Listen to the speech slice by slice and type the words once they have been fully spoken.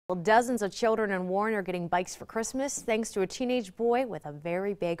Well, dozens of children in Warren are getting bikes for Christmas thanks to a teenage boy with a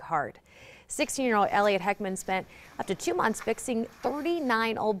very big heart. 16-year-old Elliott Heckman spent up to 2 months fixing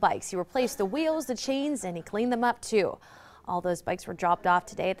 39 old bikes. He replaced the wheels, the chains, and he cleaned them up too. All those bikes were dropped off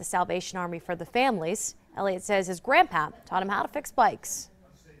today at the Salvation Army for the families. Elliott says his grandpa taught him how to fix bikes.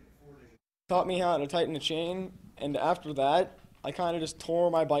 Taught me how to tighten the chain, and after that, I kind of just tore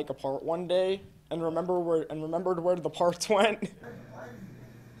my bike apart one day and remembered where the parts went.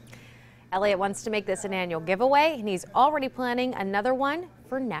 Elliott wants to make this an annual giveaway, and he's already planning another one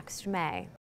for next May.